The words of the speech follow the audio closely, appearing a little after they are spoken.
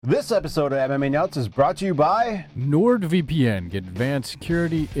This episode of MMA Nuts is brought to you by NordVPN. Get advanced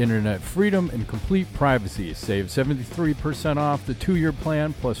security, internet freedom, and complete privacy. Save 73% off the 2-year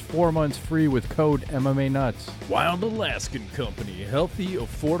plan plus 4 months free with code MMANUTS. Wild Alaskan Company. Healthy,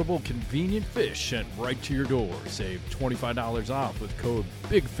 affordable, convenient fish sent right to your door. Save $25 off with code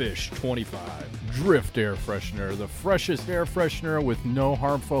BIGFISH25. Drift Air Freshener. The freshest air freshener with no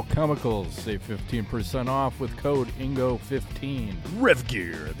harmful chemicals. Save 15% off with code INGO15. Rev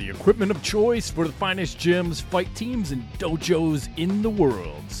Gear. The equipment of choice for the finest gyms, fight teams, and dojos in the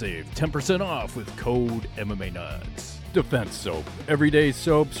world. Save 10% off with code MMANUTS. Defense Soap. Everyday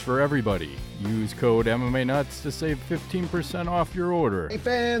soaps for everybody. Use code MMANUTS to save 15% off your order. Hey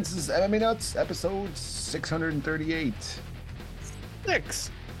fans, this is MMA Nuts, episode 638.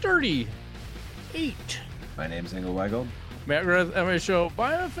 638. My name's Ingo Weigel. Matt Greth, MMA Show.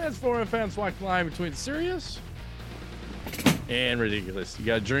 By fans, for fans, walk the line between serious and ridiculous. You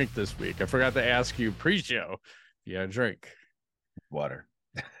got a drink this week. I forgot to ask you pre-show. You got a drink. Water.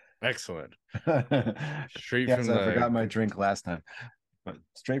 Excellent. Straight yes, from the I forgot my drink last time. But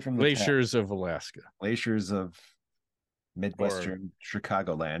straight from the glaciers of Alaska. Glaciers of Midwestern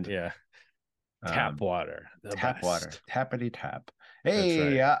Chicagoland. Yeah. Tap water. Tap best. water. Tappity tap.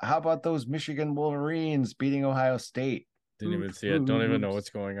 Hey, right. How about those Michigan Wolverines beating Ohio State? Didn't even see it. Don't even know what's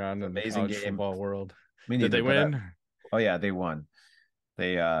going on in the college football world. Did they win? Oh yeah, they won.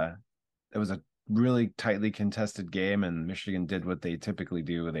 It was a really tightly contested game, and Michigan did what they typically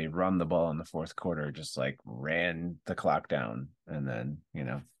do. They run the ball in the fourth quarter, just like ran the clock down, and then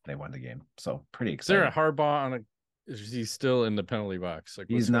they won the game. So pretty exciting. Is there a Harbaugh on a? Is he still in the penalty box? Like,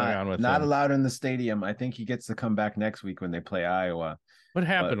 he's what's going on with him? Allowed in the stadium. I think he gets to come back next week when they play Iowa. What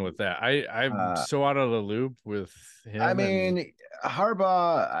happened with that? I'm so out of the loop with him. I mean,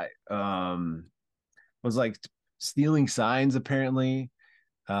 Harbaugh was like stealing signs apparently.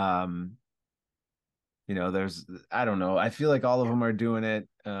 There's, I don't know, I feel like all of them are doing it.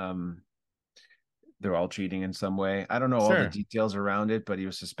 They're all cheating in some way. I don't know all the details around it, but he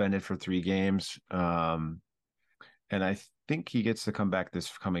was suspended for 3 games. And I think he gets to come back this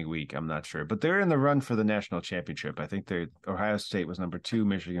coming week. I'm not sure, but they're in the run for the national championship. I think Ohio State was number 2,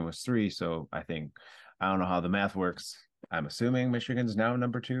 Michigan was 3. So I don't know how the math works. I'm assuming Michigan's now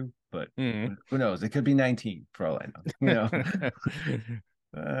number 2, but who knows? It could be 19 for all I know.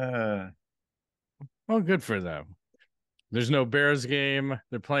 Well, good for them. There's no Bears game.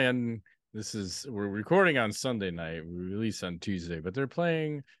 They're playing. We're recording on Sunday night. We release on Tuesday, but they're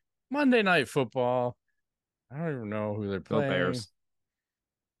playing Monday Night Football. I don't even know who they're playing. Go Bears.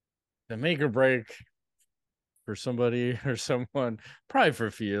 The make or break for somebody or someone, probably for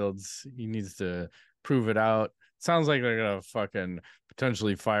Fields. He needs to prove it out. Sounds like they're gonna fucking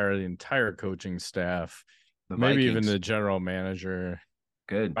potentially fire the entire coaching staff, maybe even the general manager.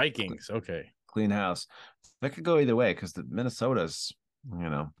 Good. Vikings, okay. Clean house. That could go either way because the Minnesota's,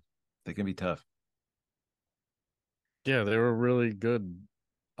 they can be tough. Yeah, they were really good.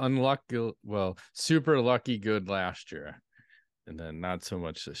 Unlucky, well, super lucky good last year, and then not so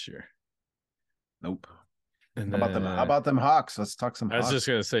much this year. Nope. And how about them Hawks? Let's talk some Hawks. I was just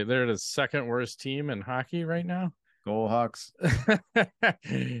gonna say they're the second worst team in hockey right now. Go Hawks.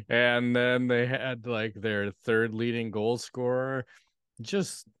 And then they had like their 3rd leading goal scorer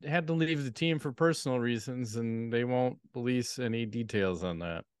just had to leave the team for personal reasons, and they won't release any details on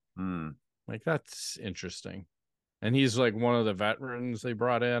that. Like, that's interesting. And he's like one of the veterans they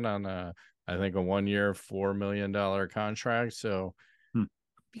brought in on I think a 1-year, $4 million contract. So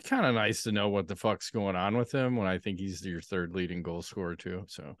be kind of nice to know what the fuck's going on with him when I think he's your 3rd leading goal scorer too.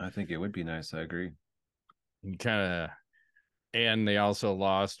 So I think it would be nice. I agree. And they also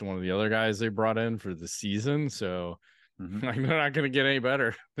lost one of the other guys they brought in for the season. So like, they're not going to get any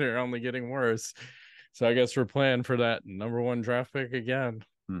better. They're only getting worse. So I guess we're playing for that number 1 draft pick again.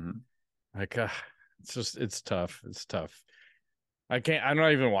 Like, it's tough. It's tough. I'm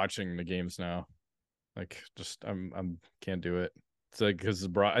not even watching the games now. Like, just, I'm can't do it. It's like, because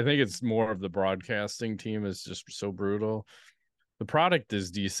I think it's more of the broadcasting team is just so brutal. The product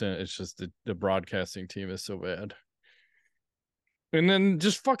is decent. It's just the broadcasting team is so bad. And then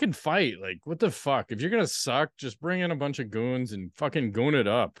just fucking fight. Like, what the fuck? If you're going to suck, just bring in a bunch of goons and fucking goon it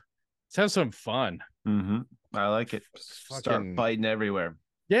up. Let's have some fun. I like it. Start fighting everywhere.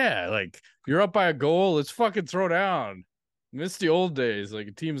 Yeah, like, you're up by a goal. Let's fucking throw down. Miss the old days. Like,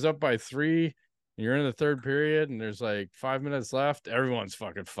 a team's up by 3, and you're in the 3rd period, and there's like 5 minutes left. Everyone's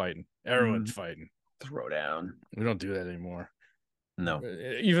fucking fighting. Everyone's fighting. Throw down. We don't do that anymore. No.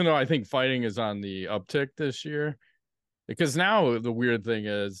 Even though I think fighting is on the uptick this year. Because now the weird thing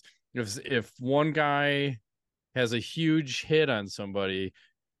is if one guy has a huge hit on somebody,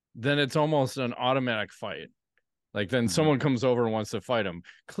 then it's almost an automatic fight. Like then someone comes over and wants to fight him.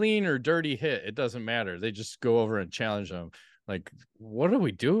 Clean or dirty hit, it doesn't matter. They just go over and challenge them. Like, what are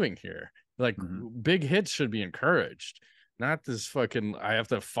we doing here? Like, big hits should be encouraged, not this fucking, I have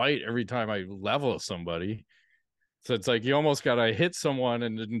to fight every time I level somebody. So it's like you almost got to hit someone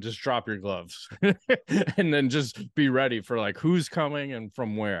and then just drop your gloves and then just be ready for like who's coming and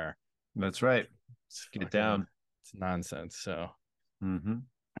from where. That's right. Get it down. It's nonsense. So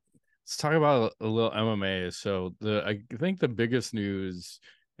let's talk about a little MMA. So I think the biggest news,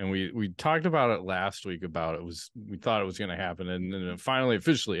 and we talked about it last week about it, was we thought it was going to happen, and then it finally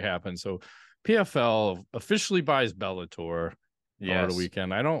officially happened. So PFL officially buys Bellator over the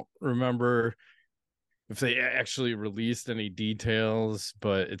weekend. I don't remember if they actually released any details,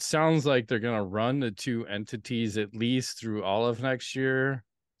 but it sounds like they're going to run the two entities at least through all of next year.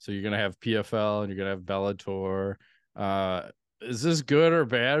 So you're going to have PFL and you're going to have Bellator. Is this good or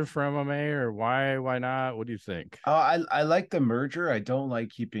bad for MMA, or why not? What do you think? I like the merger. I don't like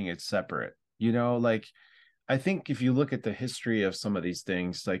keeping it separate. You know, like I think if you look at the history of some of these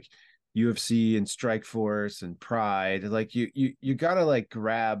things, like UFC and Strikeforce and Pride, like you gotta like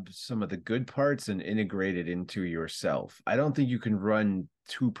grab some of the good parts and integrate it into yourself. I don't think you can run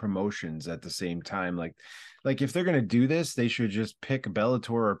two promotions at the same time. Like if they're gonna do this, they should just pick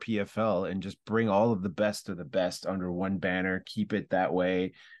Bellator or PFL and just bring all of the best of the best under one banner, keep it that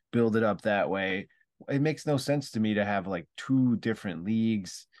way, build it up that way. It makes no sense to me to have like two different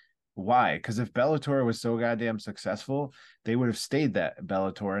leagues. Why? Because if Bellator was so goddamn successful, they would have stayed that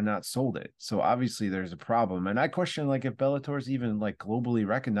Bellator and not sold it. So obviously there's a problem. And I question like if Bellator is even like globally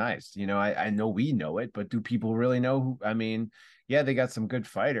recognized. You know, I know we know it, but do people really know who? I mean, yeah, they got some good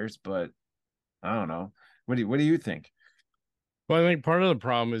fighters, but I don't know. What do you think? Well, I think part of the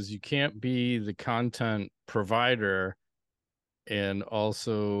problem is you can't be the content provider and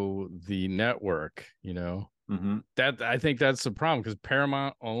also the network, you know. That I think that's the problem, because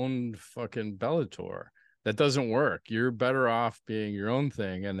Paramount owned fucking Bellator. That doesn't work. You're better off being your own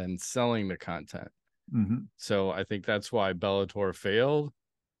thing and then selling the content. So I think that's why Bellator failed.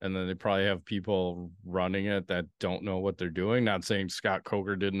 And then they probably have people running it that don't know what they're doing. Not saying Scott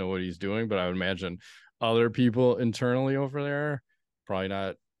Coker didn't know what he's doing, but I would imagine other people internally over there probably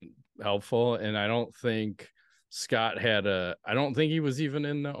not helpful. And I don't think Scott I don't think he was even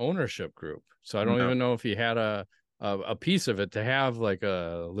in the ownership group. So I don't even know if he had a piece of it to have like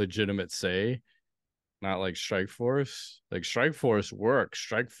a legitimate say, not like Strikeforce. Like Strikeforce worked.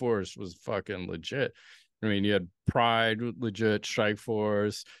 Strikeforce was fucking legit. I mean, you had Pride, legit,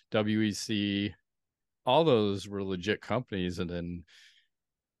 Strikeforce, WEC, all those were legit companies. And then,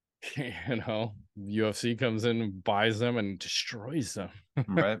 you know, UFC comes in and buys them and destroys them.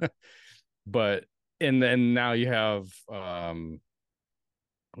 Right. But, and then now you have,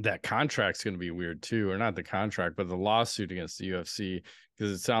 that contract's going to be weird too, or not the contract, but the lawsuit against the UFC,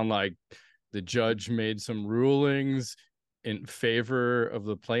 because it sounded like the judge made some rulings in favor of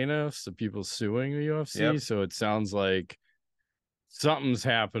the plaintiffs, the people suing the UFC. So it sounds like something's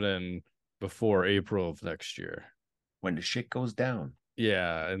happening before April of next year, when the shit goes down.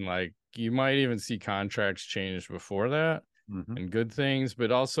 Yeah, and like you might even see contracts change before that, and good things.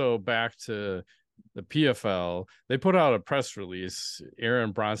 But also back to the PFL, they put out a press release.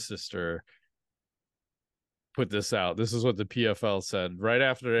 Aaron Bronstester put this out. This is what the PFL said right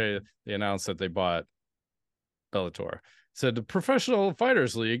after they announced that they bought Bellator. It said the Professional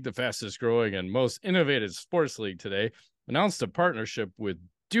Fighters League, the fastest growing and most innovative sports league today, announced a partnership with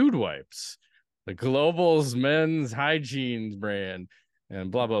Dude Wipes, the global's men's hygiene brand, and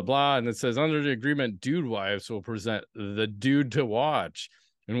blah, blah, blah. And it says under the agreement, Dude Wipes will present the Dude to Watch,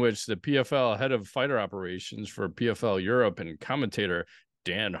 in which the PFL head of fighter operations for PFL Europe and commentator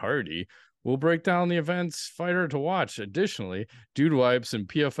Dan Hardy will break down the event's fighter to watch. Additionally, Dude Wipes and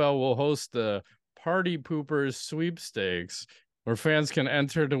PFL will host the Party Poopers sweepstakes, where fans can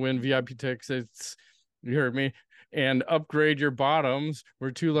enter to win VIP tickets. You heard me. And upgrade your bottoms,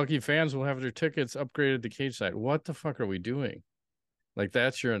 where two lucky fans will have their tickets upgraded to cage side. What the fuck are we doing? Like,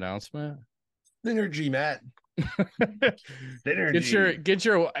 that's your announcement? Synergy, Matt. Synergy. Get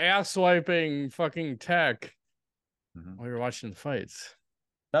your ass wiping fucking tech while you're watching the fights.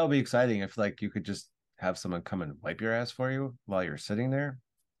 That would be exciting if like you could just have someone come and wipe your ass for you while you're sitting there.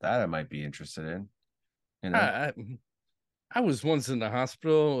 That I might be interested in. You know, I was once in the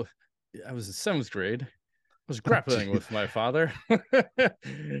hospital. I was in 7th grade. I was grappling with my father,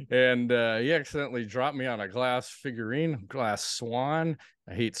 and he accidentally dropped me on a glass swan.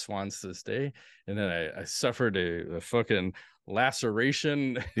 I hate swans to this day. And then I suffered a fucking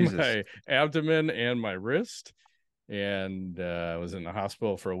laceration in my abdomen and my wrist. and I was in the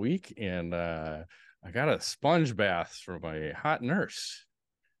hospital for a week, and I got a sponge bath from a hot nurse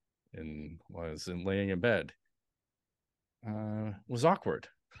and was laying in bed. Was awkward.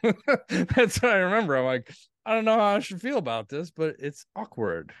 That's what I remember. I'm like, I don't know how I should feel about this, but it's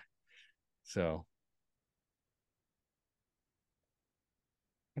awkward. So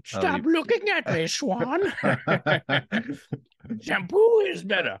stop looking at me, Swan. Shampoo is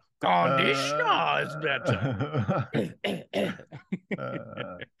better. Conditioner is better.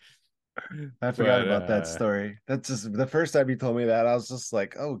 I forgot about that story. That's just the first time you told me that. I was just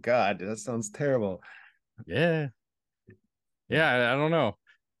like, oh God, that sounds terrible. Yeah. I don't know.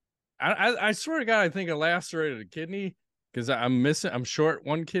 I swear to God, I think I lacerated a kidney because I'm short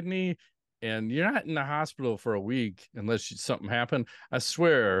one kidney, and you're not in the hospital for a week unless something happened. I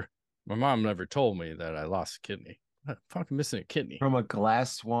swear my mom never told me that I lost a kidney. I'm fucking missing a kidney. From a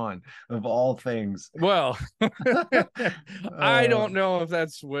glass swan of all things. Well, I don't know if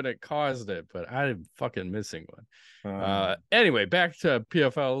that's what it caused it, but I'm fucking missing one. Anyway, back to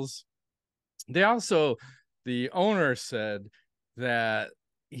PFLs. The owner said that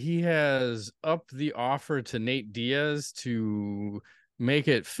he has upped the offer to Nate Diaz to make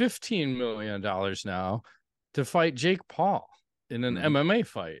it $15 million now to fight Jake Paul in an MMA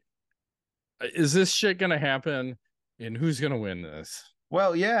fight. Is this shit going to happen? And who's going to win this?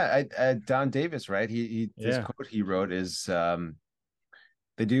 Well, yeah, Don Davis, right? His quote he wrote is,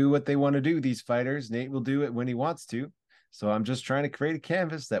 they do what they want to do, these fighters. Nate will do it when he wants to. So I'm just trying to create a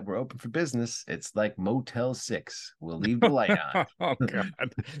canvas that we're open for business. It's like Motel 6. We'll leave the light on. Oh, God.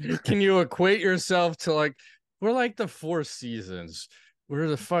 Can you equate yourself to we're like the Four Seasons. We're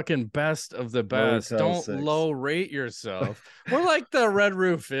the fucking best of the best. Motel Don't 6. low rate yourself. We're like the Red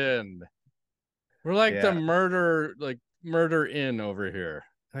Roof Inn. We're like the murder inn over here.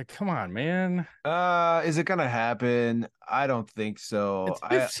 Like, come on, man. Is it gonna happen? I don't think so. It's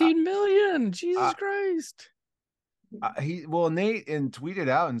 15 million. Jesus Christ. Nate tweeted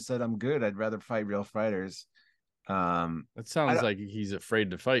out and said, "I'm good. I'd rather fight real fighters." That sounds like he's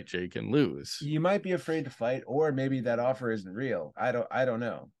afraid to fight Jake and lose. You might be afraid to fight, or maybe that offer isn't real. I don't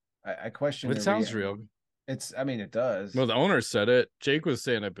know. I question. It sounds real. It does. Well, the owner said it. Jake was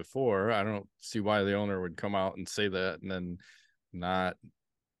saying it before. I don't see why the owner would come out and say that and then not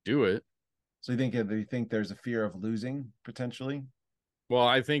do it. So you think there's a fear of losing potentially? Well,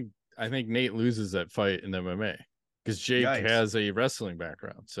 I think Nate loses that fight in MMA because Jake has a wrestling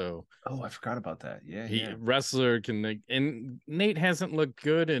background. So I forgot about that. Yeah, wrestler can, and Nate hasn't looked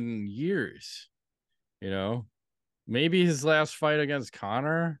good in years. Maybe his last fight against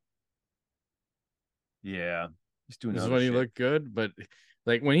Conor. Yeah, he's doing this is when he looked good, but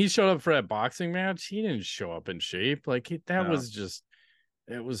when he showed up for that boxing match, he didn't show up in shape. Was just,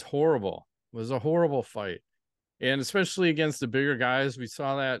 it was horrible. It was a horrible fight, and especially against the bigger guys, we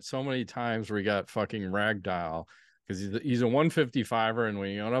saw that so many times where he got fucking ragdoll because he's a 155er, and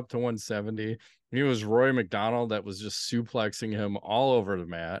when he went up to 170, he was Roy McDonald that was just suplexing him all over the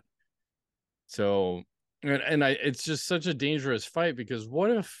mat. So, it's just such a dangerous fight because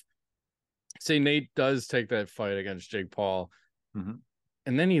what if, say Nate does take that fight against Jake Paul, and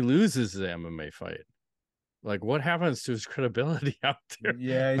then he loses the MMA fight. What happens to his credibility out there?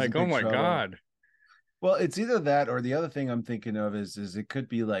 Yeah, oh my God. Well, it's either that or the other thing I'm thinking of is it could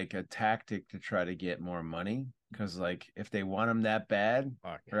be like a tactic to try to get more money because if they want him that bad,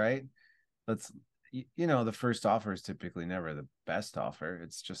 right? The first offer is typically never the best offer.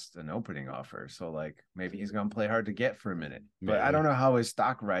 It's just an opening offer. So maybe he's going to play hard to get for a minute, but I don't know how his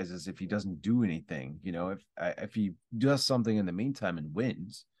stock rises if he doesn't do anything. If he does something in the meantime and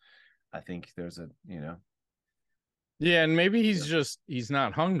wins, I think there's Yeah, and maybe he's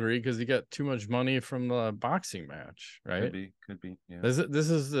not hungry because he got too much money from the boxing match, right? Could be. Yeah. This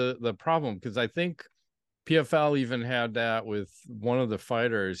is the problem because I think PFL even had that with one of the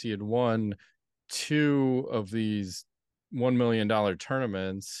fighters. He had won 2 of these $1 million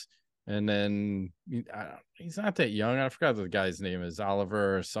tournaments, and then he's not that young. I forgot what the guy's name is,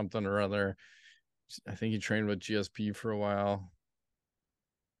 Oliver or something or other. I think he trained with GSP for a while.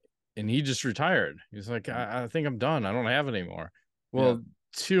 And he just retired. He's like, I think I'm done. I don't have it anymore. Well,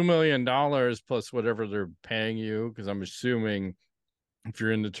 $2 million plus whatever they're paying you, because I'm assuming if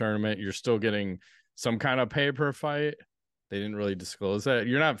you're in the tournament, you're still getting some kind of pay per fight. They didn't really disclose that.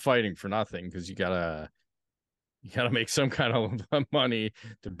 You're not fighting for nothing because you gotta make some kind of money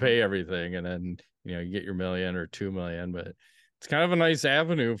to pay everything, and then you get your $1 million or $2 million. But it's kind of a nice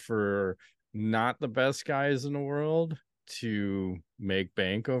avenue for not the best guys in the world to make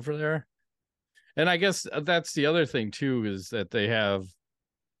bank over there. And I guess that's the other thing too, is that they have,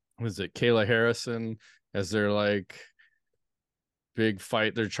 was it Kayla Harrison as their like big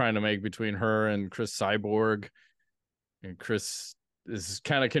fight they're trying to make between her and Chris Cyborg. And Chris is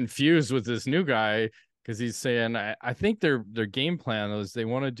kind of confused with this new guy because he's saying, I think their game plan is they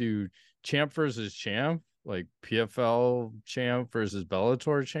want to do champ versus champ, like PFL champ versus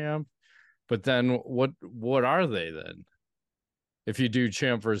Bellator champ. But then what are they then? If you do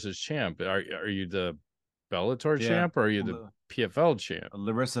champ versus champ, are you the Bellator champ or are you the PFL champ?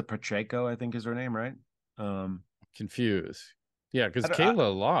 Larissa Pacheco, I think is her name, right? Confused. Yeah, because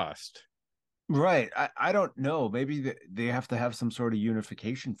Kayla lost. Right. I don't know. Maybe they have to have some sort of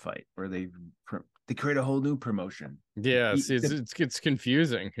unification fight where they create a whole new promotion. Yeah, see, it's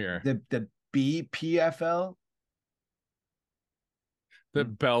confusing here. The BPFL? The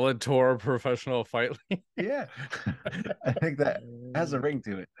Bellator Professional Fight League? Yeah. I think that has a ring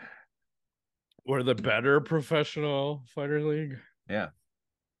to it. Or the Better Professional Fighter League? Yeah.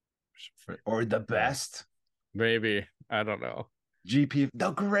 Or the best? Maybe. I don't know. GP,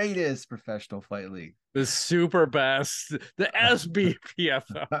 the greatest professional fight league. The super best. The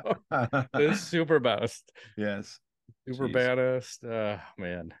SBPFL. The super best. Yes. Super baddest.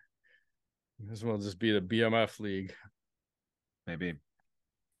 Man. Might as well just be the BMF league. Maybe.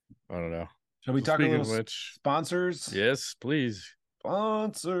 I don't know. Shall we talk a little sponsors? Yes, please.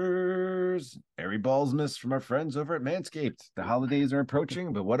 Sponsors. Airy balls miss from our friends over at Manscaped. The holidays are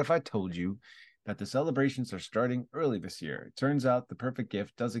approaching, but what if I told you that the celebrations are starting early this year? It turns out the perfect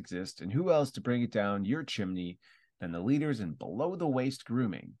gift does exist, and who else to bring it down your chimney than the leaders in below-the-waist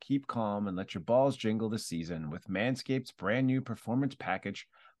grooming? Keep calm and let your balls jingle this season with Manscaped's brand new Performance Package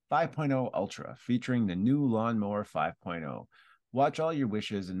 5.0 Ultra, featuring the new Lawnmower 5.0. Watch all your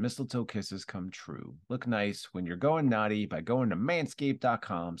wishes and mistletoe kisses come true. Look nice when you're going naughty by going to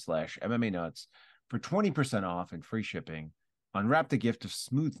manscaped.com/MMANuts for 20% off and free shipping. Unwrap the gift of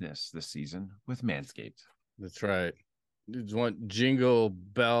smoothness this season with Manscaped. That's right. You just want jingle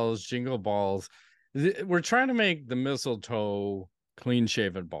bells, jingle balls. We're trying to make the mistletoe clean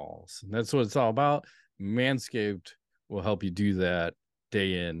shaven balls. That's what it's all about. Manscaped will help you do that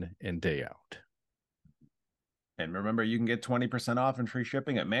day in and day out. And remember, you can get 20% off and free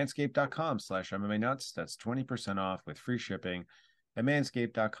shipping at manscaped.com/MMANuts. That's 20% off with free shipping at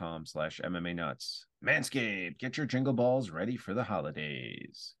manscaped.com/MMANuts. Manscaped, get your jingle balls ready for the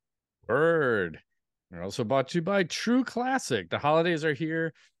holidays. Word. We're also brought to you by True Classic. The holidays are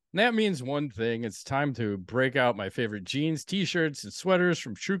here. And that means one thing. It's time to break out my favorite jeans, t-shirts, and sweaters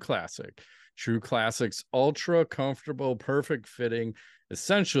from True Classic. True Classic's ultra comfortable, perfect fitting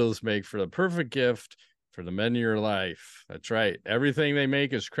essentials make for the perfect gift for the men in your life. That's right. Everything they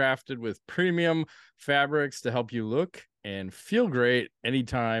make is crafted with premium fabrics to help you look and feel great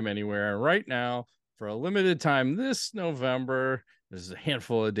anytime, anywhere. Right now, for a limited time this November, there's a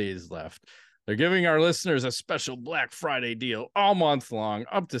handful of days left. They're giving our listeners a special Black Friday deal all month long,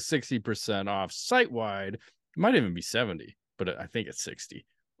 up to 60% off site-wide. It might even be 70, but I think it's 60,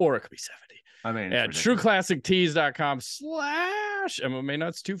 or it could be 70. I mean, at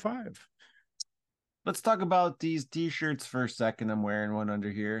trueclassictees.com/MMANuts25. Let's talk about these t-shirts for a second. I'm wearing one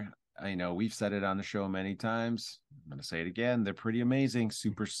under here. I know we've said it on the show many times. I'm going to say it again. They're pretty amazing,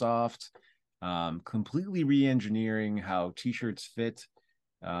 super soft, completely re-engineering how t-shirts fit.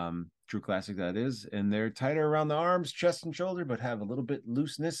 True Classic, that is. And they're tighter around the arms, chest, and shoulder, but have a little bit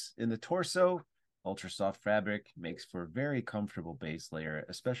looseness in the torso. Ultra soft fabric makes for a very comfortable base layer,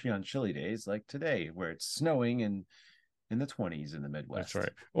 especially on chilly days like today, where it's snowing and in the 20s in the Midwest. That's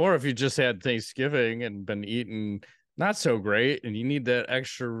right. Or if you just had Thanksgiving and been eating not so great and you need that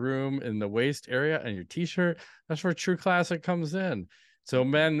extra room in the waist area and your t-shirt, that's where True Classic comes in. So,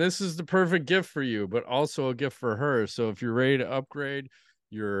 man, this is the perfect gift for you, but also a gift for her. So if you're ready to upgrade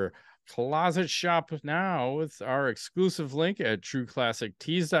your closet, shop now with our exclusive link at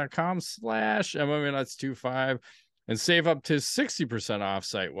trueclassictees.com/MMANuts25 and save up to 60% off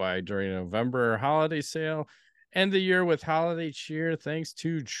site-wide during November holiday sale. End the year with holiday cheer thanks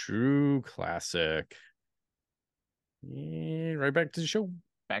to True Classic. Yeah, right back to the show.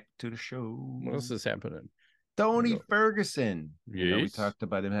 Back to the show. What else is happening? Tony Ferguson. Yes. You know, we talked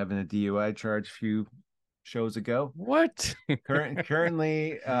about him having a DUI charge a few shows ago. What?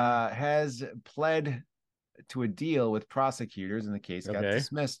 Currently has pled to a deal with prosecutors, and the case got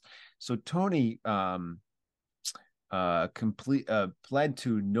dismissed. So Tony pled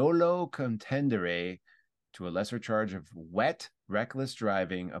to nolo contendere to a lesser charge of reckless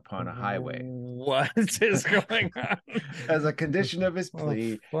driving upon a highway. What is going on? As a condition of his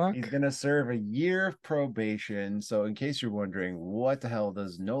plea, he's going to serve a year of probation. So in case you're wondering, what the hell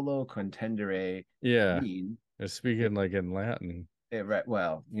does nolo contendere mean? They're speaking like in Latin. Right.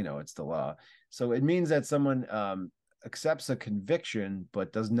 Well, you know, it's the law. So it means that someone accepts a conviction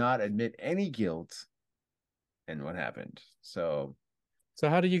but does not admit any guilt in what happened. So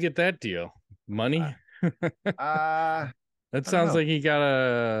how do you get that deal? Money? That I don't sounds know. like he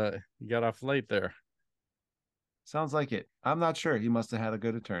got off late there. Sounds like it. I'm not sure. He must have had a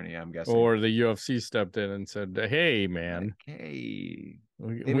good attorney, I'm guessing. Or the UFC stepped in and said, "Hey, man, hey,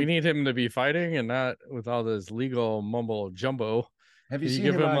 we need him to be fighting and not with all this legal mumbo jumbo. Have you Can you seen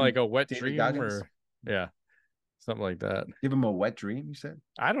give him on like a wet David dream Goggins? or something like that? Give him a wet dream, you said?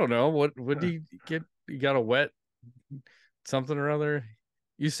 I don't know. What did he get? He got a wet something or other.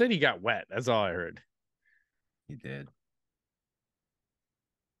 You said he got wet. That's all I heard. He did.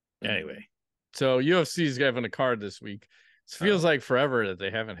 Anyway, so UFC's having a card this week. It feels like forever that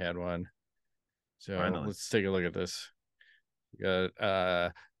they haven't had one. So let's take a look at this. We got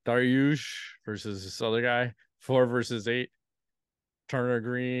Dariush versus this other guy, 4 versus 8. Turner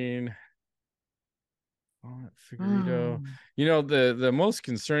Green. Figueredo. You know, the most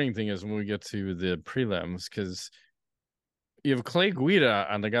concerning thing is when we get to the prelims, because you have Clay Guida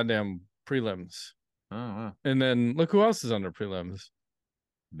on the goddamn prelims. Oh, wow. And then look who else is on the prelims.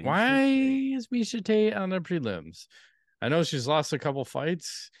 Why is Miesha Tate on the prelims? I know she's lost a couple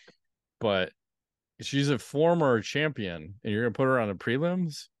fights, but she's a former champion, and you're gonna put her on the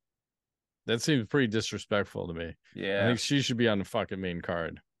prelims? That seems pretty disrespectful to me. Yeah. I think she should be on the fucking main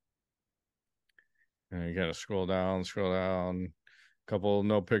card. And you gotta scroll down. Couple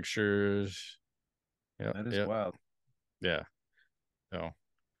no pictures. Yeah, that is wild. Yeah. No.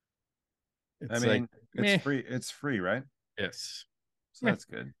 I mean, it's free. It's free, right? Yes. So that's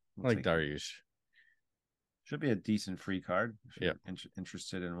good. Like Dariush. Should be a decent free card. Yeah.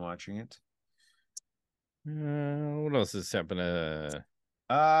 Interested in watching it. What else is happening?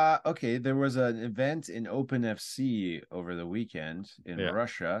 Okay. There was an event in Open FC over the weekend in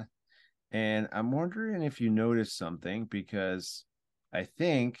Russia. And I'm wondering if you noticed something, because I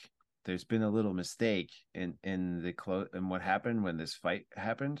think there's been a little mistake in what happened when this fight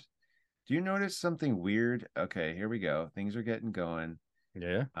happened. Do you notice something weird? Okay, here we go. Things are getting going.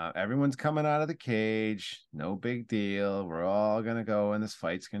 Yeah. Everyone's coming out of the cage. No big deal. We're all gonna go, and this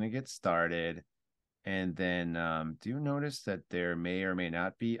fight's gonna get started. And then, do you notice that there may or may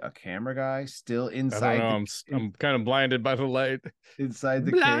not be a camera guy still inside? I don't know. I'm kind of blinded by the light. Inside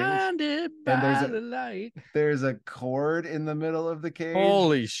the blinded cage. By the light. There's a cord in the middle of the cage.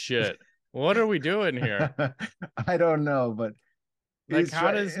 Holy shit! What are we doing here? I don't know, but like,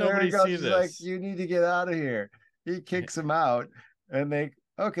 how does nobody see this? Like, you need to get out of here. He kicks him out, and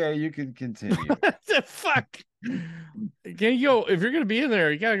okay, you can continue. What the fuck? Can you go, if you're gonna be in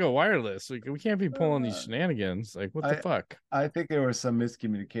there, you gotta go wireless. We can't be pulling these shenanigans. Like, what the fuck? I think there was some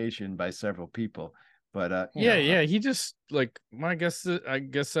miscommunication by several people, but yeah, he just like, I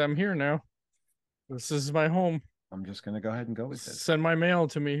guess I'm here now. This is my home. I'm just gonna go ahead and go with it. Send my mail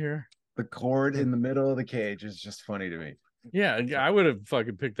to me here. The cord in the middle of the cage is just funny to me. Yeah, I would have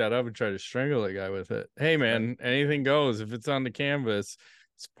fucking picked that up and tried to strangle a guy with it. Hey man, anything goes. If it's on the canvas,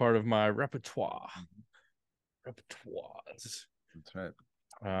 it's part of my repertoire. Repertoires. That's right.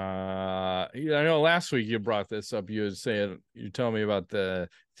 I know last week you brought this up. You told me about the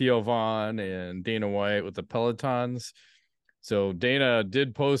Theo Vaughn and Dana White with the Pelotons. So Dana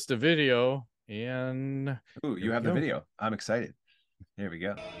did post a video, and you have the video. I'm excited. Here we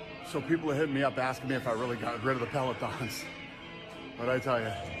go. So people are hitting me up asking me if I really got rid of the Pelotons. But I tell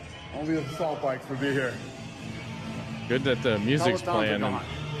you, only the assault bikes would be here. Good that the music's playing and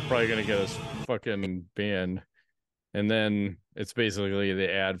probably gonna get us fucking banned. And then it's basically the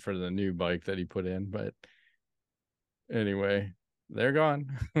ad for the new bike that he put in. But anyway, they're gone.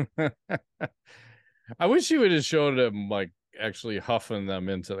 I wish he would have showed them like actually huffing them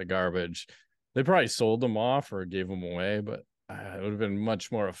into the garbage. They probably sold them off or gave them away, but it would have been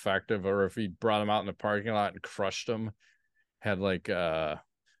much more effective. Or if he brought them out in the parking lot and crushed them, had like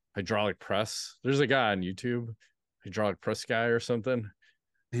hydraulic press. There's a guy on YouTube, hydraulic press guy or something.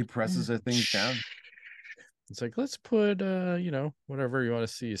 He presses a thing down. It's like, let's put, whatever you want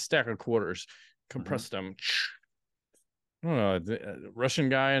to see, a stack of quarters, compress them. I don't know, the Russian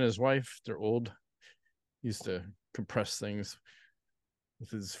guy and his wife, they're old. He used to compress things with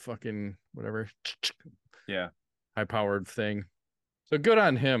his fucking whatever. Yeah. High-powered thing. So good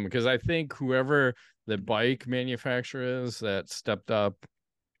on him, because I think whoever the bike manufacturer is that stepped up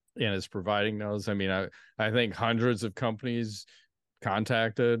and is providing those, I mean, I think hundreds of companies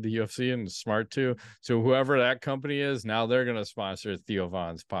contacted the UFC, and smart too. So whoever that company is, now they're going to sponsor Theo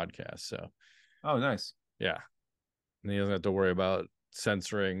Vaughn's podcast. So, oh, nice. Yeah. And he doesn't have to worry about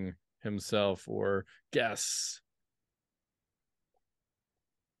censoring himself or guests.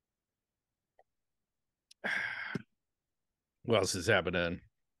 What else is happening?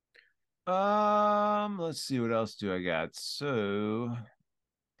 Let's see, what else do I got? So,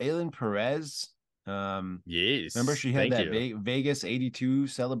 Aylin Perez. Yes. Remember she had Thank that you. Vegas 82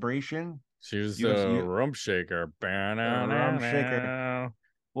 celebration? She was the rump shaker. Rump shaker.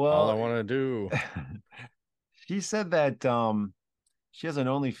 Well, all I want to do. She said that she has an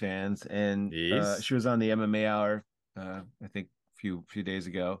OnlyFans, and Yes. she was on the MMA Hour, I think a few days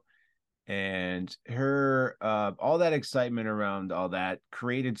ago, and her all that excitement around all that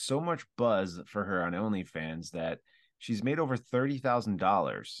created so much buzz for her on OnlyFans that she's made over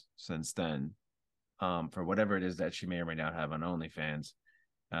 $30,000 since then, for whatever it is that she may or may not have on OnlyFans.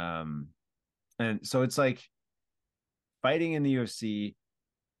 And so it's like fighting in the UFC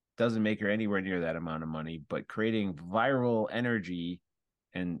doesn't make her anywhere near that amount of money, but creating viral energy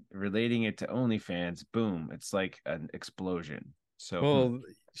and relating it to OnlyFans, boom, it's like an explosion. So, well,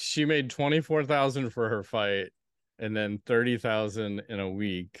 she made 24,000 for her fight, and then 30,000 in a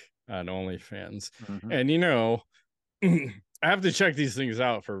week on OnlyFans. mm-hmm. And you know, I have to check these things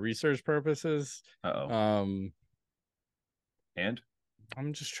out for research purposes. And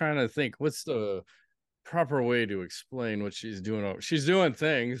I'm just trying to think, what's the proper way to explain what she's doing. She's doing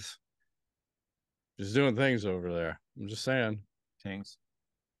things. She's doing things over there. I'm just saying. Things.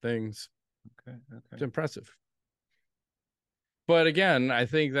 Okay. It's impressive. But again, I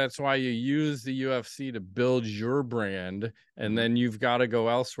think that's why you use the UFC to build your brand, and then you've got to go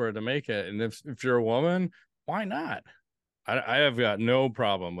elsewhere to make it. And if you're a woman, why not? I have got no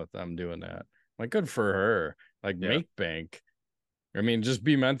problem with them doing that. Like, good for her. Like, make bank. I mean, just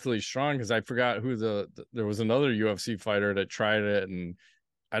be mentally strong, because I forgot who there was another UFC fighter that tried it, and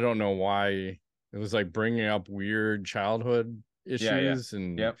I don't know why. It was like bringing up weird childhood issues,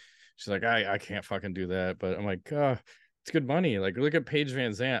 and she's like, I can't fucking do that. But I'm like, it's good money. Like, look at Paige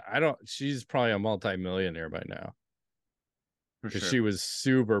Van Zandt. She's probably a multi-millionaire by now, because she was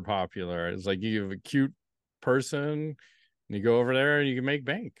super popular. It's like, you have a cute person, and you go over there and you can make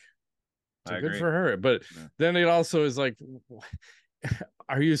bank. So good for her. But then it also is like,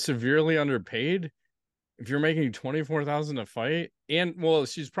 are you severely underpaid if you're making 24,000 a fight? And well,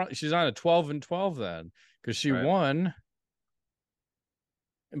 she's on a 12-12 then, because she won.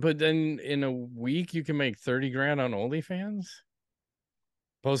 But then in a week you can make 30 grand on OnlyFans,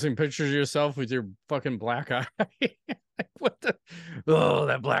 posting pictures of yourself with your fucking black eye. What the? Oh,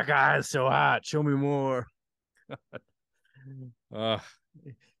 that black eye is so hot. Show me more. Yeah,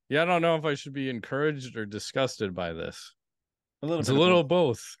 I don't know if I should be encouraged or disgusted by this. It's a little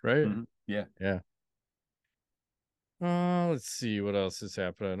both, right? Yeah. Let's see what else is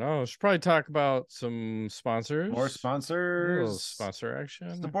happening. I should probably talk about some sponsors. More sponsors. A little sponsor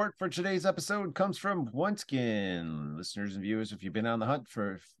action. Support for today's episode comes from OneSkin. Listeners and viewers, if you've been on the hunt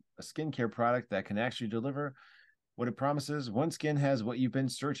for a skincare product that can actually deliver what it promises, OneSkin has what you've been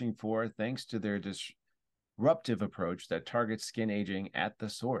searching for, thanks to their disruptive approach that targets skin aging at the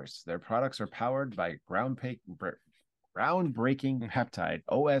source. Their products are powered by groundbreaking peptide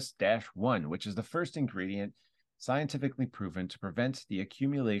OS-1, which is the first ingredient scientifically proven to prevent the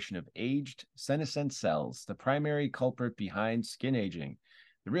accumulation of aged senescent cells, the primary culprit behind skin aging.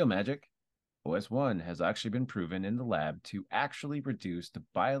 The real magic, OS-1 has actually been proven in the lab to actually reduce the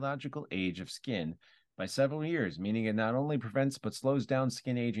biological age of skin by several years, meaning it not only prevents but slows down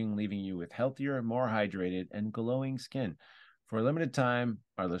skin aging, leaving you with healthier, more hydrated, and glowing skin. For a limited time,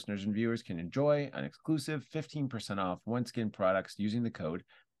 our listeners and viewers can enjoy an exclusive 15% off OneSkin products using the code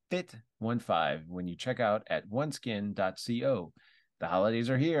FIT15 when you check out at oneskin.co. The holidays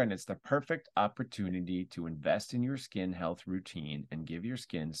are here, and it's the perfect opportunity to invest in your skin health routine and give your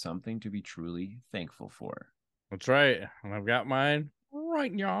skin something to be truly thankful for. That's right. And I've got mine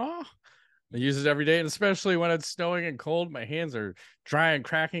right now. I use it every day, and especially when it's snowing and cold, my hands are dry and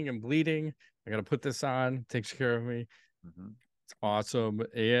cracking and bleeding. I got to put this on. It takes care of me. It's awesome.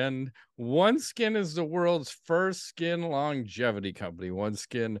 And OneSkin is the world's first skin longevity company.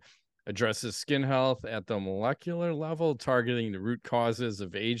 OneSkin addresses skin health at the molecular level, targeting the root causes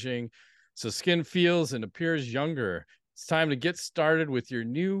of aging, so skin feels and appears younger. It's time to get started with your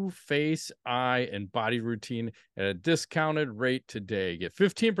new face, eye, and body routine at a discounted rate today. Get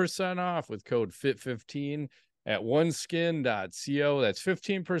 15% off with code FIT15 at oneskin.co. That's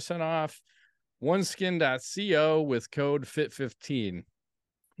 15% off oneskin.co with code FIT15.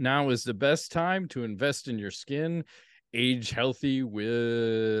 Now is the best time to invest in your skin. Age healthy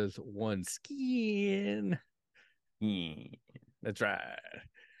with OneSkin. That's right.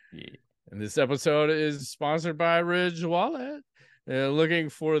 And this episode is sponsored by Ridge Wallet. Looking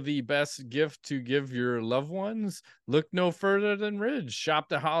for the best gift to give your loved ones? Look no further than Ridge. Shop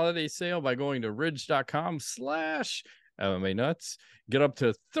the holiday sale by going to ridge.com/MMA-nuts. Get up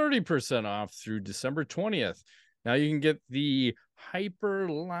to 30% off through December 20th. Now you can get the Hyper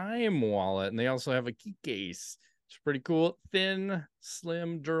Lime wallet, and they also have a key case. It's pretty cool. Thin,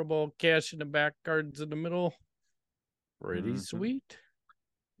 slim, durable, cash in the back, cards in the middle. Pretty sweet.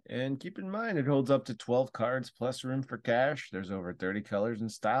 And keep in mind, it holds up to 12 cards plus room for cash. There's over 30 colors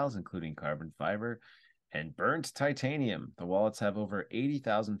and styles, including carbon fiber and burnt titanium. The wallets have over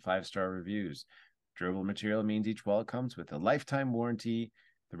 80,000 five-star reviews. Durable material means each wallet comes with a lifetime warranty.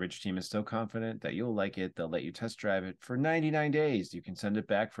 The Ridge team is so confident that you'll like it, they'll let you test drive it for 99 days. You can send it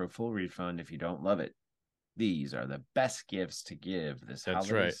back for a full refund if you don't love it. These are the best gifts to give this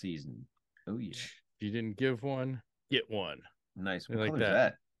holiday season. Oh, yeah. If you didn't give one, get one. Nice. What color is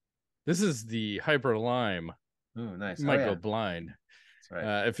that? This is the Hyper Lime. Oh, nice. You might go blind. That's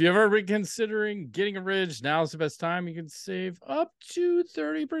right. If you've ever been considering getting a Ridge, now's the best time. You can save up to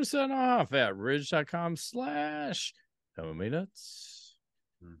 30% off at ridge.com/MMA-nuts.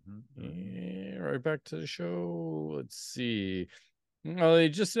 Yeah, right back to the show. Let's see. Well, they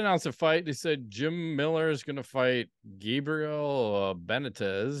just announced a fight. They said Jim Miller is going to fight Gabriel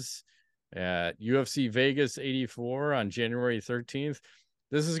Benitez at UFC Vegas 84 on January 13th.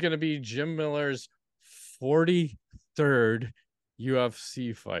 This is going to be Jim Miller's 43rd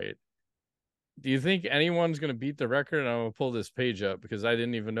UFC fight. Do you think anyone's going to beat the record? And I'm going to pull this page up because I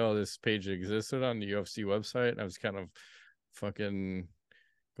didn't even know this page existed on the UFC website. I was kind of fucking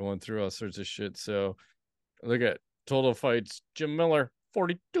going through all sorts of shit. So look at total fights. Jim Miller,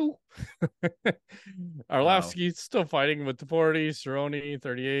 42. Arlovsky still fighting with the 40. Cerrone,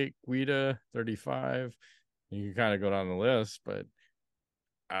 38. Guida, 35. You can kind of go down the list, but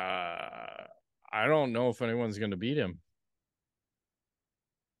I don't know if anyone's going to beat him.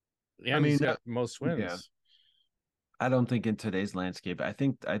 Yeah, he's got most wins. Yeah. I don't think in today's landscape. I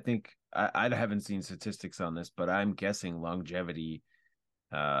think I haven't seen statistics on this, but I'm guessing longevity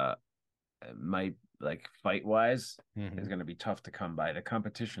might, like, fight wise, is going to be tough to come by. The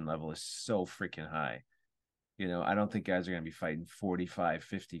competition level is so freaking high. You know, I don't think guys are going to be fighting 45,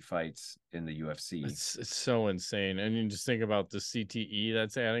 50 fights in the UFC. It's so insane. And you just think about the CTE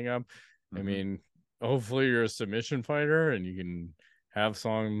that's adding up. I mean, hopefully you're a submission fighter and you can have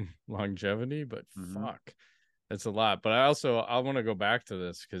some longevity, but fuck, that's a lot. But I want to go back to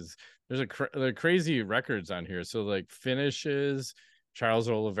this because there's there are crazy records on here. So like finishes, Charles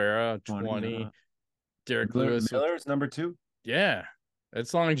Oliveira 20, Derek Lewis. Miller's number 2. Yeah,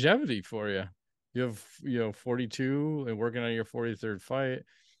 it's longevity for you. You have 42 and working on your 43rd fight.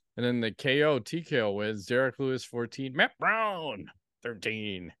 And then the KO TKO wins. Derek Lewis 14, Matt Brown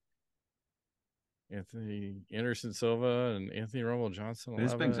 13. Anthony Anderson Silva and Anthony Rumble Johnson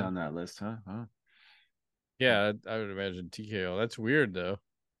 11. Bisping's on that list, huh? Yeah, I would imagine TKO. That's weird though.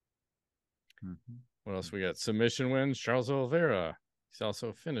 What else we got? Submission wins. Charles Oliveira. He's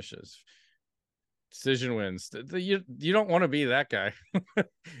also finishes. Decision wins. You don't want to be that guy.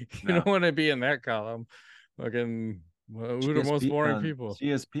 You don't want to be in that column. Fucking who are the most boring people?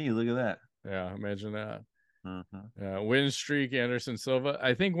 GSP, look at that. Yeah, imagine that. Win streak, Anderson Silva.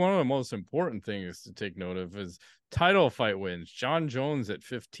 I think one of the most important things to take note of is title fight wins. John Jones at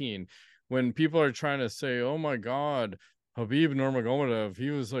 15. When people are trying to say, oh my God, Khabib Nurmagomedov, he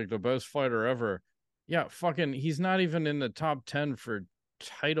was like the best fighter ever. Yeah, fucking, he's not even in the top 10 for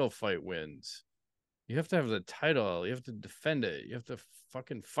title fight wins. You have to have the title. You have to defend it. You have to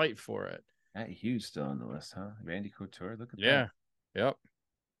fucking fight for it. Matt Hughes still on the list, huh? Randy Couture, look at that. Yep.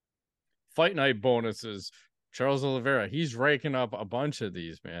 Fight night bonuses. Charles Oliveira, he's raking up a bunch of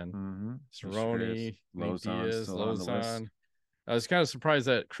these, man. Cerrone, Lozon. I was kind of surprised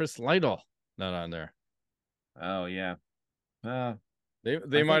that Chris Lytle not on there. Oh yeah.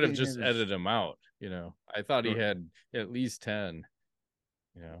 They might have just edited him out. You know, I thought he had at least 10.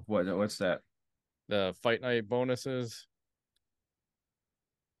 You know, what's that? The fight night bonuses.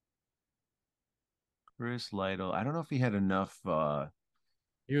 Chris Lytle. I don't know if he had enough.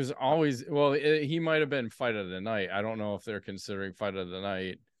 He was always he might have been fight of the night. I don't know if they're considering fight of the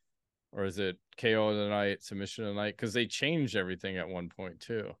night, or is it KO of the night, submission of the night? Because they changed everything at one point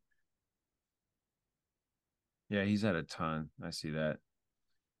too. Yeah, he's had a ton. I see that.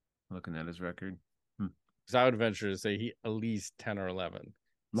 Looking at his record. Because I would venture to say he at least 10 or 11.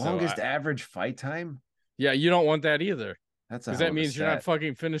 Longest average fight time? Yeah, you don't want that either. Because that means you're not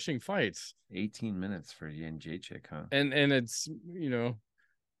fucking finishing fights. 18 minutes for Jędrzejczyk, huh? And it's,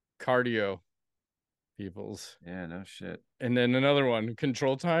 cardio peoples. Yeah, no shit. And then another one,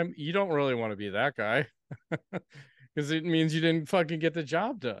 control time. You don't really want to be that guy. because it means you didn't fucking get the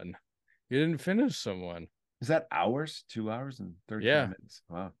job done. You didn't finish someone. Is that hours? 2 hours and 13 minutes.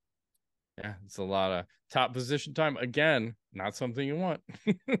 Wow. Yeah, it's a lot of top position time. Again, not something you want.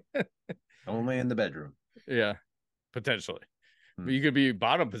 Only in the bedroom. Yeah, potentially. But you could be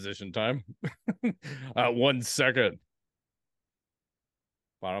bottom position time. 1 second.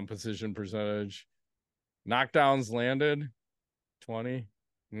 Bottom position percentage. Knockdowns landed, 20.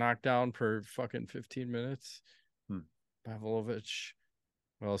 Knockdown per fucking 15 minutes. Pavlovich.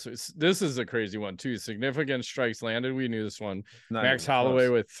 Well, so this is a crazy one too. Significant strikes landed. We knew this one. Max Holloway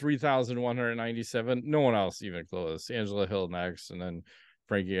with 3,197. No one else even close. Angela Hill next, and then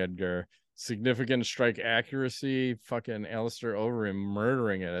Frankie Edgar. Significant strike accuracy. Fucking Alistair Overeem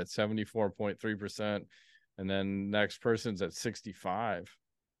murdering it at 74.3%. And then next person's at 65.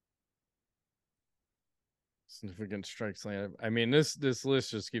 Significant strikes landed. I mean, this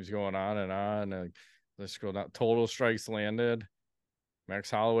list just keeps going on and on. Let's scroll down. Total strikes landed. Max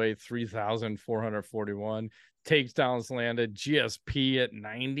Holloway 3,441. Takedowns landed. GSP at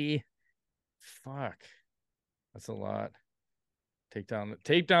 90. Fuck, that's a lot.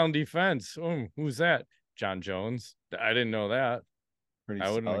 Takedown defense. Who's that? John Jones. I didn't know that.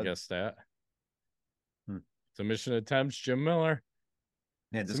 I wouldn't have guessed that. Submission attempts. Jim Miller.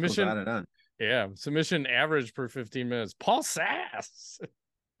 Yeah, this goes on and on. Yeah, submission average per 15 minutes. Paul Sass.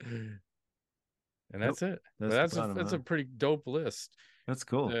 And that's it. That's a pretty dope list. That's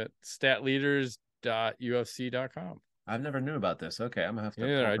cool. Statleaders.ufc.com. I've never knew about this. Okay, I'm gonna have to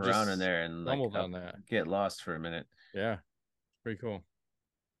poke around in there and on that. Get lost for a minute. Yeah, pretty cool.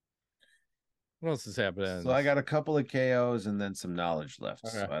 What else is happening? So I got a couple of KOs and then some knowledge left.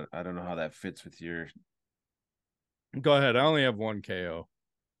 Okay. So I don't know how that fits with your. Go ahead. I only have one KO.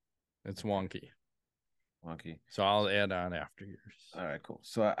 It's wonky. So I'll add on after yours. All right, cool.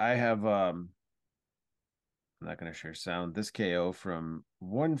 So I have I'm not going to share sound. This KO from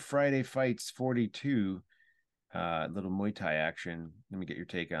One Friday Fights 42, little Muay Thai action. Let me get your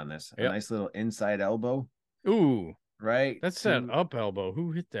take on this. Yep. A nice little inside elbow. Ooh, right. That's that up elbow.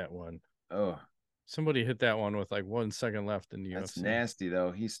 Who hit that one? Oh, somebody hit that one with like 1 second left in the UFC. That's nasty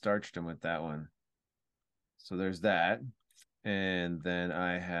though. He starched him with that one. So there's that. And then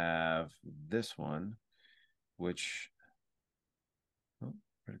I have this one, which, where'd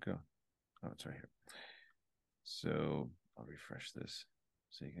it go? Oh, it's right here. So I'll refresh this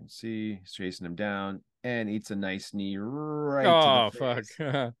so you can see. He's chasing him down and eats a nice knee right to the face.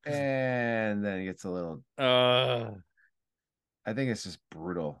 Fuck. And then he gets a little. I think it's just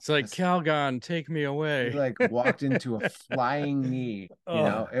brutal. It's like, Calgon, take me away. He like walked into a flying knee. You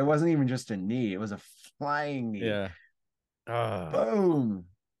know, it wasn't even just a knee; it was a flying knee. Yeah. Boom.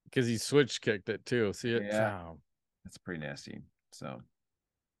 Because he switch kicked it too. See it? Yeah. That's pretty nasty. So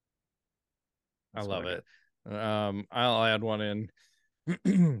I love it. I'll add one in.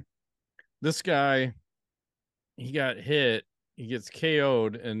 This guy, he got hit, he gets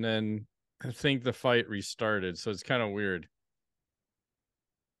KO'd, and then I think the fight restarted. So it's kind of weird.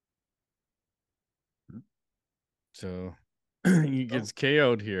 So he gets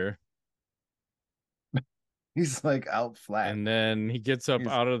KO'd here. He's like out flat. And then he gets up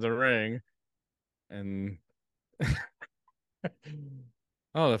out of the ring and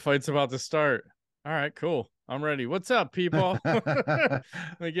the fight's about to start. All right, cool. I'm ready. What's up, people? Let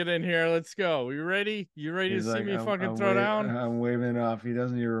me get in here. Let's go. You ready? You ready to see me fucking throw down? I'm waving off. He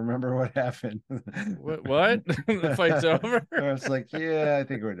doesn't even remember what happened. What? The fight's over? I was like, yeah, I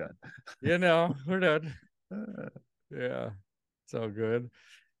think we're done. You know, we're done. Yeah, it's all good.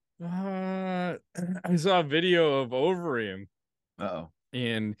 I saw a video of Overeem.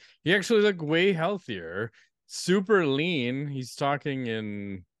 And he actually looked way healthier, super lean. He's talking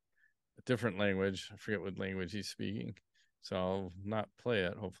in a different language. I forget what language he's speaking, so I'll not play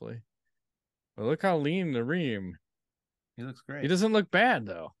it, hopefully. But look how lean the Reem. He looks great. He doesn't look bad,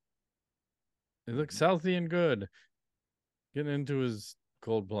 though. He looks healthy and good. Getting into his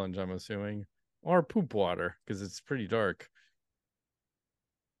cold plunge, I'm assuming. Or poop water, because it's pretty dark.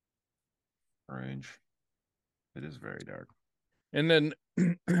 Orange. It is very dark. And then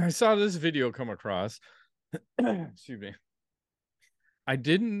I saw this video come across. Excuse me. I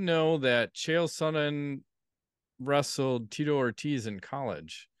didn't know that Chael Sonnen wrestled Tito Ortiz in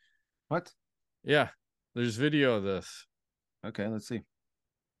college. What? Yeah, there's video of this. Okay, let's see.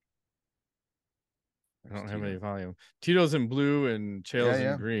 I don't have any volume. Tito's in blue and Chael's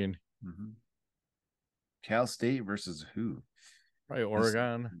in green. Mm-hmm. Cal State versus who? Probably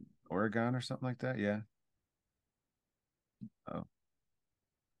Oregon. Oregon or something like that, yeah. Oh.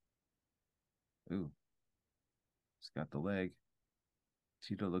 Ooh. He's got the leg.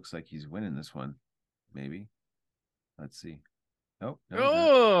 Tito looks like he's winning this one. Maybe. Let's see. Oh, no,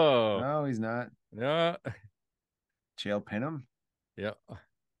 oh, he's not. Yeah. Chael pin him. Yeah.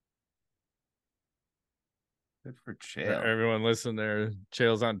 Good for Chael. Everyone listen there.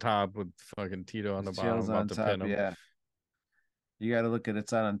 Chael's on top with fucking Tito on the bottom about to pin him. Yeah. You got to look at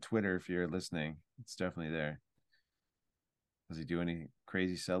it's on Twitter if you're listening. It's definitely there. Does he do any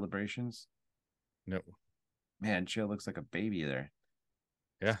crazy celebrations? No. Man, Chael looks like a baby there.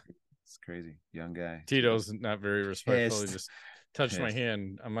 Yeah. It's crazy. Young guy. Tito's not very respectful. He just touched my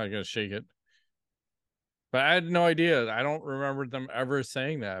hand. I'm not going to shake it. But I had no idea. I don't remember them ever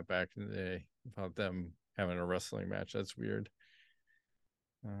saying that back in the day about them having a wrestling match. That's weird.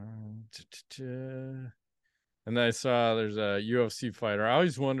 And then I saw there's a UFC fighter. I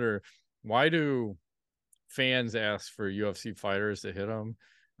always wonder, why do fans ask for UFC fighters to hit them?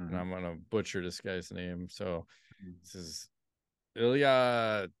 And I'm going to butcher this guy's name. So this is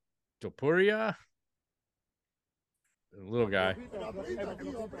Ilya Topuria. A little guy.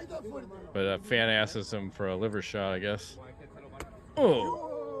 But a fan asks him for a liver shot, I guess.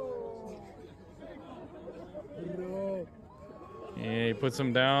 Oh. And he puts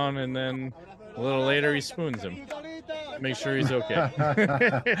him down, and then a little later he spoons him. Make sure he's okay.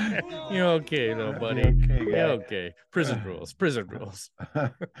 You're okay, little buddy. You're okay. Prison rules. Prison rules.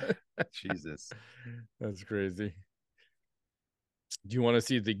 Jesus. That's crazy. Do you want to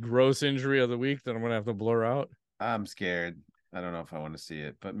see the gross injury of the week that I'm going to have to blur out? I'm scared. I don't know if I want to see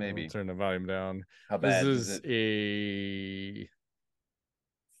it, but maybe. I'll turn the volume down. How bad is it? A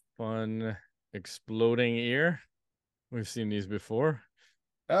fun exploding ear. We've seen these before.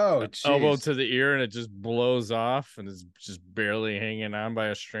 Oh, geez. Elbow to the ear and it just blows off and it's just barely hanging on by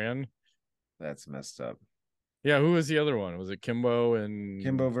a strand. That's messed up. Yeah, who was the other one? Was it Kimbo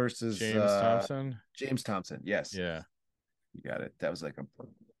versus James Thompson? James Thompson, yes. Yeah. You got it. That was like a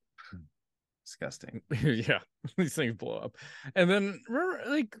disgusting. Yeah, these things blow up. And then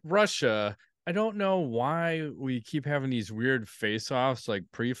like Russia, I don't know why we keep having these weird face-offs like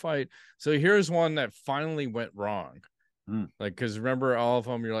pre-fight. So here's one that finally went wrong. Like, because remember all of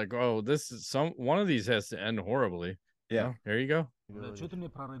them, you're like, oh, this is one of these has to end horribly. Yeah. Oh, there you go. Like,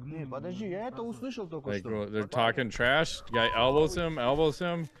 they're talking trash. The guy elbows him.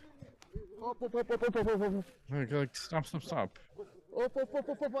 Like, stop.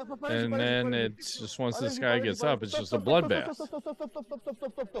 And then it's just once this guy gets up, it's just a bloodbath.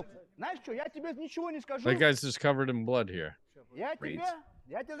 That guy's just covered in blood here.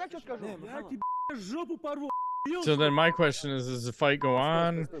 So then my question is does the fight go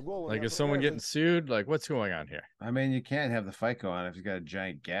on? Like, is someone getting sued? Like, what's going on here? I mean, you can't have the fight go on if he's got a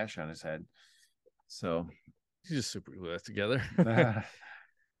giant gash on his head. So you just super glue that together.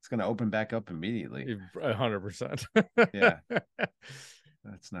 It's going to open back up immediately. 100%. Yeah.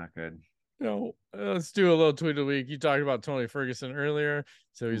 That's not good. No, let's do a little tweet of the week. You talked about Tony Ferguson earlier.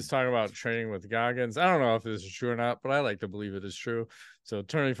 So he's talking about training with Goggins. I don't know if this is true or not, but I like to believe it is true. So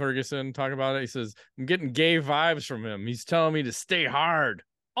Tony Ferguson talking about it. He says, I'm getting gay vibes from him. He's telling me to stay hard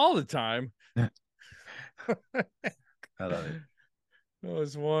all the time. I love it. That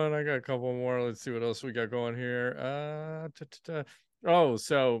was one. I got a couple more. Let's see what else we got going here. Oh,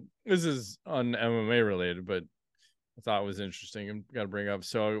 so this is un-MMA related, but I thought it was interesting and got to bring up.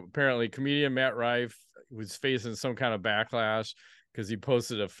 So apparently comedian Matt Rife was facing some kind of backlash because he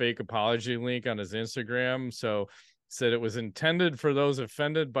posted a fake apology link on his Instagram. So said it was intended for those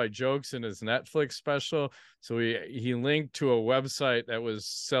offended by jokes in his Netflix special. So he linked to a website that was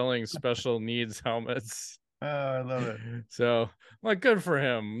selling special needs helmets. Oh, I love it. So, like, good for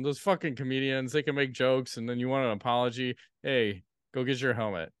him. Those fucking comedians, they can make jokes and then you want an apology. Hey, go get your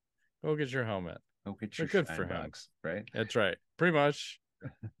helmet. Go get your helmet. Go get your good for him. box, right? That's right. Pretty much.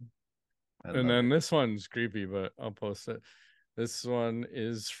 And then this one's creepy, but I'll post it. This one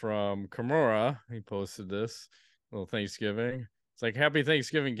is from Kimura. He posted this little Thanksgiving. It's like, happy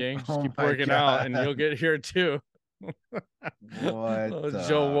Thanksgiving, gang. Just keep working out and you'll get here too. What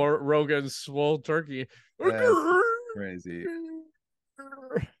Joe Rogan's swole turkey. Crazy.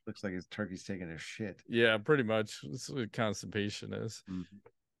 Looks like his turkey's taking a shit. Yeah, pretty much. That's what constipation is.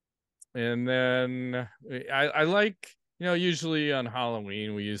 And then I like, usually on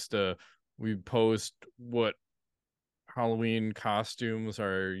Halloween we post what Halloween costumes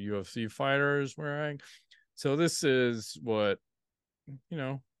our UFC fighters wearing. So this is what,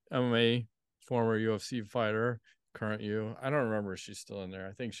 MMA former UFC fighter, current I don't remember if she's still in there.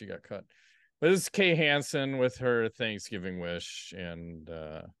 I think she got cut. But it's Kay Hansen with her Thanksgiving wish. And,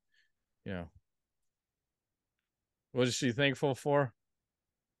 what is she thankful for?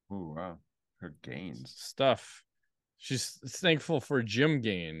 Oh, wow. Her gains. Stuff. She's thankful for gym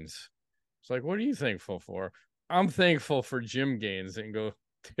gains. It's like, what are you thankful for? I'm thankful for gym gains and go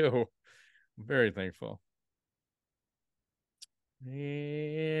too. I'm very thankful.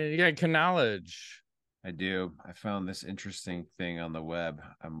 And you got knowledge. I do. I found this interesting thing on the web.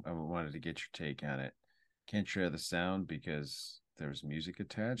 I wanted to get your take on it. Can't share the sound because there's music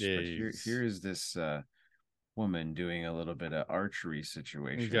attached. But here is this woman doing a little bit of archery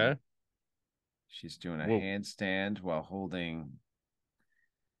situation. Okay. She's doing a handstand while holding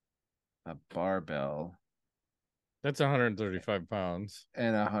a barbell. That's 135 pounds.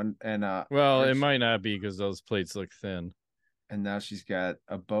 Well, it might not be because those plates look thin. And now she's got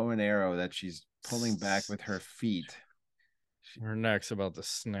a bow and arrow that she's pulling back with her feet. Her neck's about to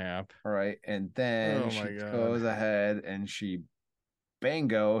snap. All right. And then she goes ahead and she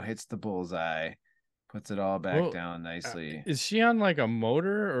bango hits the bullseye, puts it all back down nicely. Is she on like a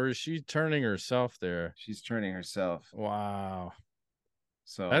motor or is she turning herself there? She's turning herself. Wow.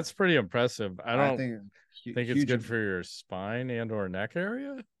 So that's pretty impressive. I don't think it's good for your spine and or neck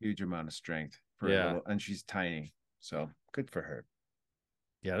area. Huge amount of strength for a little, and she's tiny. So good for her.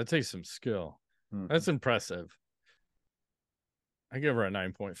 Yeah, that takes some skill. Mm-hmm. That's impressive. I give her a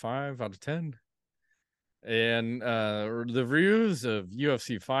 9.5 out of 10. And the reviews of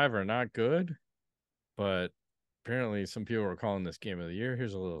UFC 5 are not good, but apparently some people are calling this game of the year.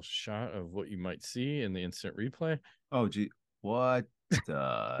 Here's a little shot of what you might see in the instant replay. Oh, gee. What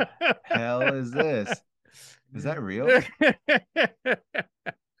the hell is this? Is that real?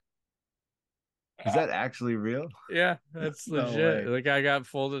 Is that actually real? Yeah, that's legit. The guy got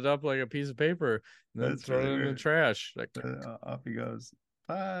folded up like a piece of paper and then thrown it in the trash. Like, off he goes.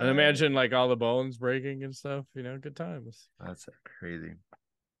 Bye. And imagine like all the bones breaking and stuff, good times. That's crazy.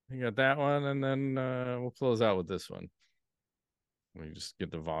 You got that one, and then we'll close out with this one. Let me just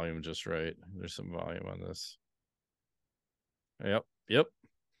get the volume just right. There's some volume on this. Yep.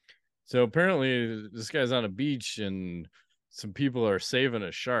 So apparently this guy's on a beach and some people are saving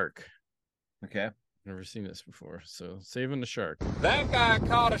a shark. Okay. Never seen this before. So saving the shark. That guy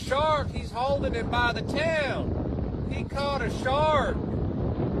caught a shark. He's holding it by the tail. He caught a shark.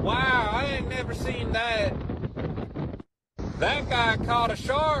 Wow, I ain't never seen that. That guy caught a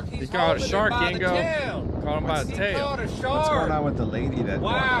shark. He caught a shark, by the tail. Caught him by the tail. Caught a shark. What's going on with the lady that?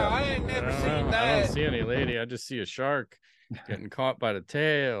 Wow, I ain't never seen that. I don't see any lady. I just see a shark getting caught by the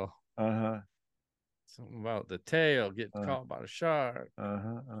tail. Something about the tail getting caught by the shark.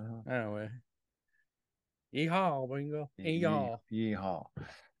 Anyway. Yeehaw, Bingo. Yeehaw. Yeehaw.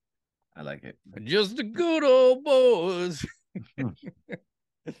 I like it. Just the good old boys.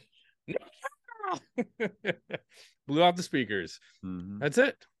 Blew out the speakers. That's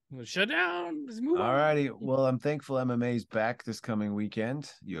it. Shut down. Let's move on. All righty. Well, I'm thankful MMA's back this coming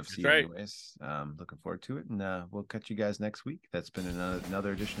weekend. UFC, anyways. Looking forward to it. And we'll catch you guys next week. That's been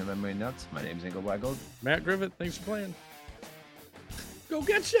another edition of MMA Nuts. My name's Ingo Weigold. Matt Griffith, thanks for playing. Go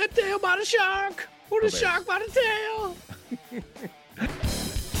catch that tail by the shark. Or the shark by the tail.